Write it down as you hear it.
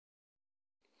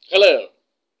Hello,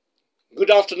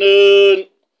 good afternoon,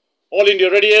 All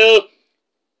India Radio.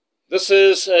 This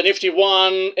is Nifty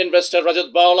One investor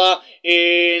Rajat Bala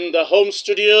in the home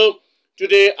studio.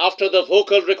 Today, after the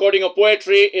vocal recording of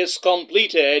poetry is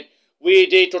completed, we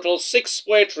did total 6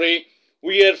 poetry.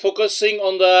 We are focusing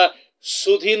on the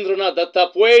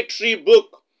Sudhindranath poetry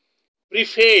book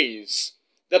preface.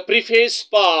 The preface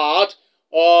part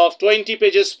of 20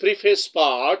 pages preface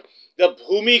part, the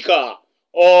bhumika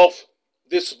of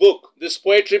this book, this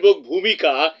poetry book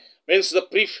Bhumika, means the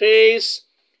preface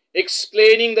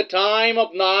explaining the time of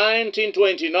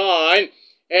 1929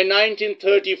 and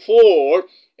 1934,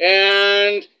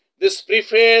 and this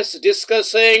preface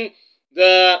discussing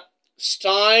the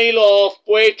style of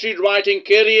poetry writing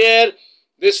career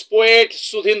this poet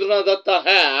Sudhindranath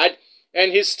had,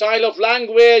 and his style of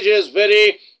language is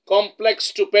very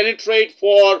complex to penetrate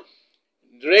for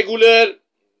regular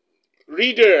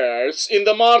readers in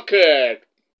the market.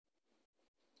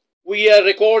 We are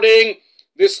recording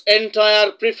this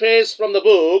entire preface from the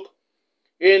book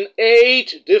in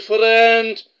 8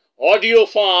 different audio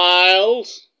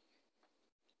files.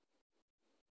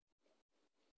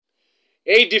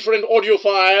 8 different audio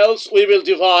files. We will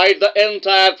divide the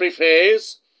entire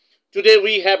preface. Today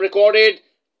we have recorded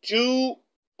 2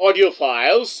 audio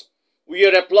files. We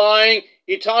are applying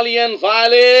Italian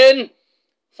violin,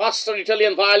 faster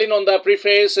Italian violin on the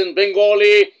preface in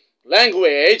Bengali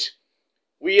language.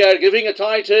 We are giving a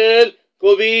title,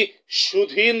 Kobi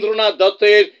Sudhindranath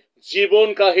Datter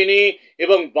Jibon Kahini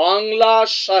ebong Bangla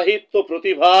Sahitya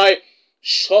Pratibhay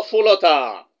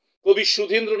Safalata. Kobi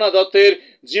Sudhindranath Datter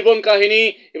Jibon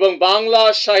Kahini ebong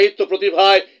Bangla Sahitya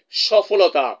Pratibhay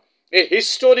Safalata. A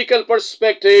historical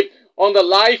perspective on the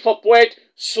life of poet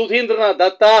Sudhindranath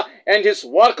Datta and his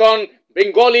work on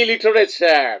Bengali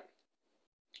literature.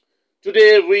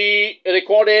 Today we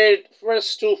recorded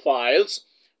first 2 files.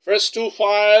 First 2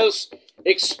 files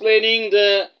explaining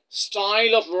the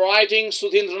style of writing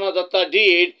Sudhindranath Datta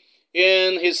did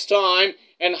in his time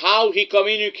and how he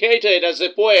communicated as a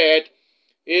poet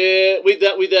with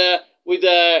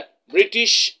the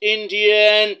British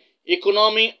Indian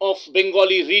economy of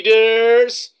Bengali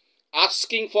readers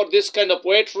asking for this kind of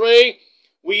poetry.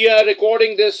 We are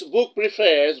recording this book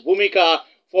preface, Bhumika,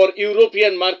 for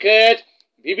European market,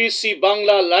 BBC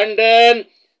Bangla London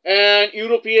and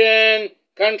European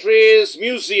countries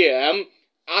museum,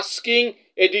 asking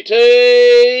a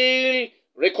detailed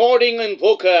recording and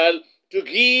vocal to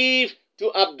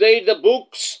update the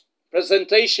book's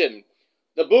presentation.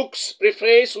 The book's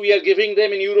preface we are giving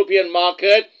them in European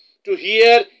market to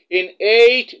hear in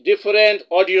 8 different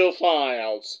audio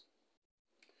files.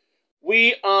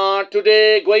 We are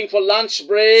today going for lunch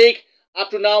break. Up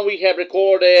to now we have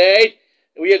recorded.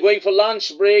 We are going for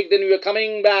lunch break, then we are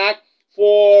coming back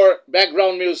for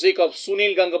background music of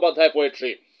Sunil Gangopadhyay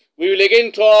poetry. We will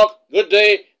again talk. Good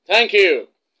day. Thank you.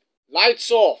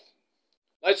 Lights off.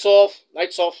 Lights off.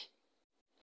 Lights off.